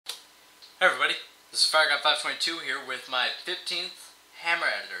Hi everybody, this is Firegod522 here with my 15th Hammer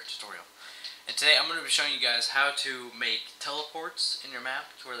Editor tutorial. And today I'm going to be showing you guys how to make teleports in your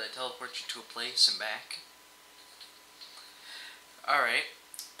map to where they teleport you to a place and back. Alright,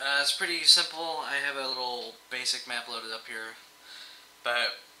 it's pretty simple. I have a little basic map loaded up here.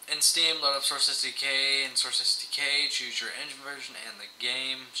 But in Steam, load up Source SDK, and Source SDK, choose your engine version, and the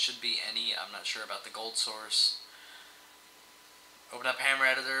game should be any. I'm not sure about the gold source. Open up Hammer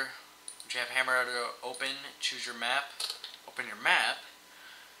Editor. Once you have Hammer Editor open, choose your map, open your map,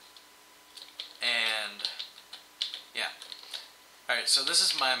 and yeah. Alright, so this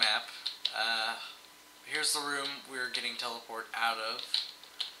is my map. Here's the room we're getting teleported out of.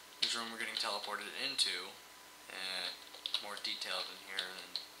 Here's the room we're getting teleported into. More detailed in here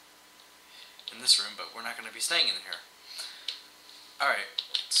than in this room, but we're not going to be staying in here. Alright,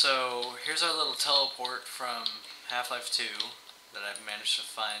 so here's our little teleport from Half-Life 2. That I've managed to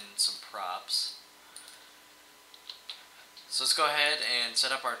find some props. So let's go ahead and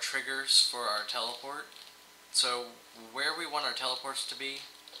set up our triggers for our teleport. So where we want our teleports to be,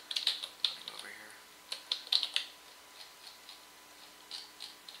 over here.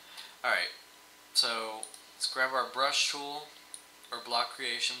 Alright, so let's grab our brush tool, or block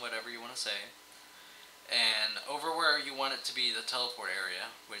creation, whatever you want to say. And over where you want it to be the teleport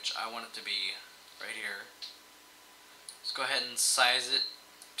area, which I want it to be right here. Just go ahead and size it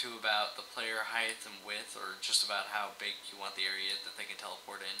to about the player height and width, or just about how big you want the area that they can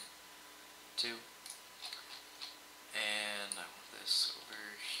teleport in to. And I want this over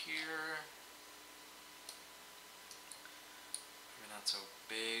here. Maybe not so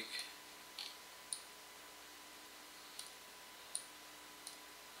big.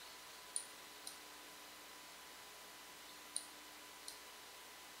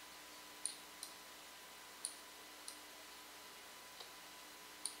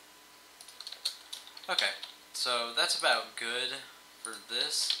 Okay, so that's about good for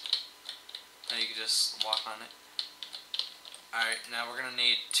this. Now you can just walk on it. Alright, now we're going to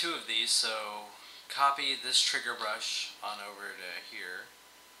need two of these, so copy this trigger brush on over to here.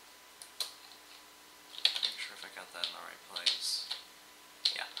 Make sure if I got that in the right place.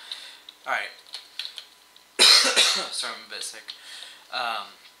 Yeah. Alright. Sorry, I'm a bit sick.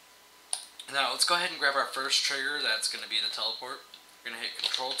 Now let's go ahead and grab our first trigger. That's going to be the teleport. We're going to hit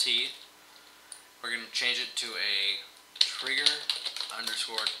Control T. We're going to change it to a trigger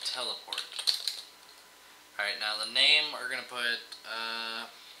underscore teleport. Alright, now the name we're going to put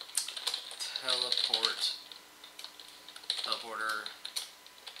teleporter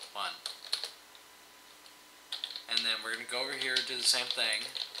 1. And then we're going to go over here and do the same thing.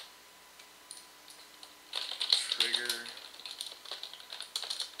 Trigger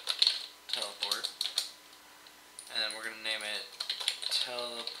teleport. And then we're going to name it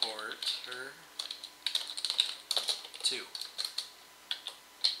teleporter 2.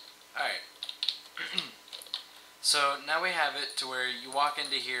 Alright. So now we have it to where you walk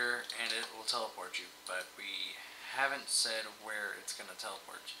into here and it will teleport you, but we haven't said where it's going to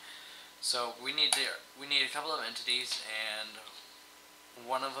teleport you. So we need a couple of entities, and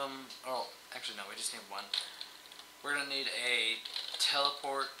one of them, oh, actually no, we just need one. We're going to need a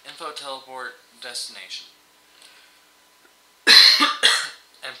info teleport destination.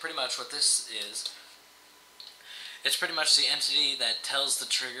 And pretty much what this is, it's pretty much the entity that tells the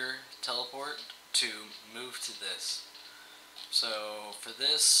trigger teleport to move to this. So for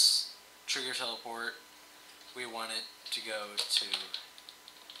this trigger teleport, we want it to go to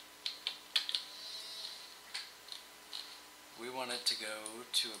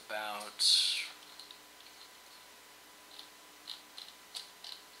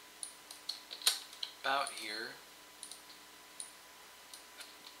about here.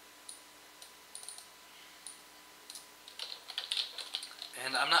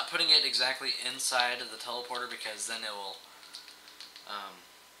 And I'm not putting it exactly inside of the teleporter because then it will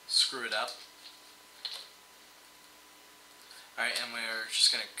screw it up. Alright, and we're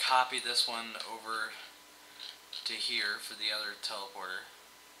just going to copy this one over to here for the other teleporter.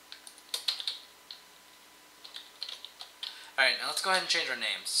 Alright, now let's go ahead and change our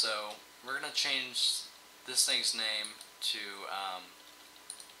names. So we're going to change this thing's name to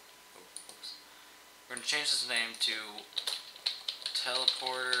we're going to change this name to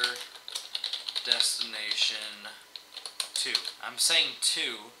Teleporter Destination 2. I'm saying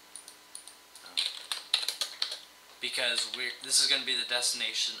 2 because this is going to be the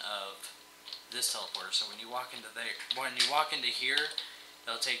destination of this teleporter. So when you walk into here,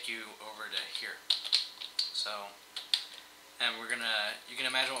 it'll take you over to here. So, and you can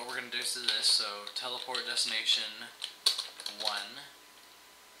imagine what we're gonna do to this. So teleport destination 1.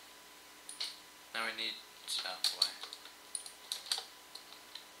 Now we need... oh boy.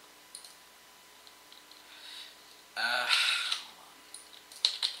 Hold on.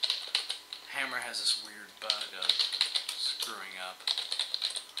 Hammer has this weird bug of screwing up.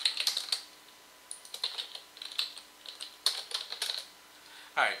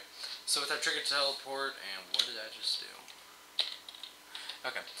 Alright, so with our trigger teleport, and what did I just do?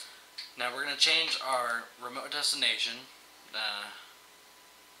 Okay, now we're going to change our remote destination, and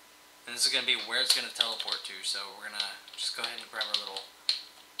this is going to be where it's going to teleport to, so we're going to just go ahead and grab our little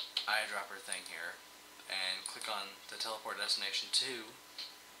eyedropper thing here, and click on the teleport destination to,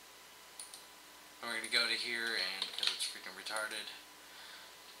 and we're going to go to here, and because it's freaking retarded,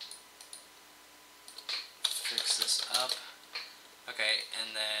 fix this up. Okay,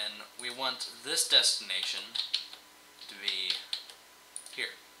 and then we want this destination to be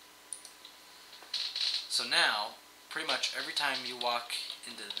here. So now, pretty much every time you walk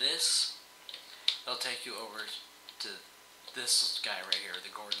into this, it'll take you over to this guy right here, the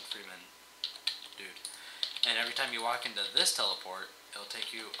Gordon Freeman dude. And every time you walk into this teleport, it'll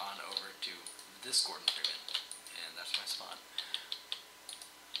take you on over to this Gordon Freeman. And that's my spawn.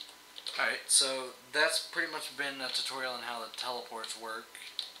 Alright, so that's pretty much been a tutorial on how the teleports work.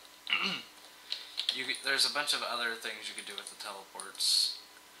 There's a bunch of other things you could do with the teleports.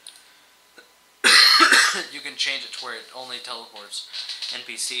 You can change it to where it only teleports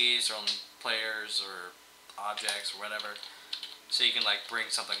NPCs or only players or objects or whatever. So you can like bring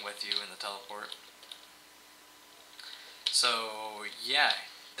something with you in the teleport. So yeah,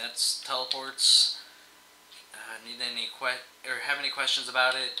 that's teleports. Need any have any questions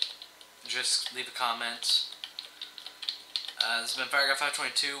about it? Just leave a comment. This has been Firegod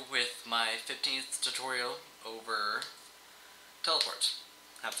 522 with my 15th tutorial over teleports.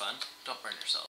 Have fun. Don't burn yourself.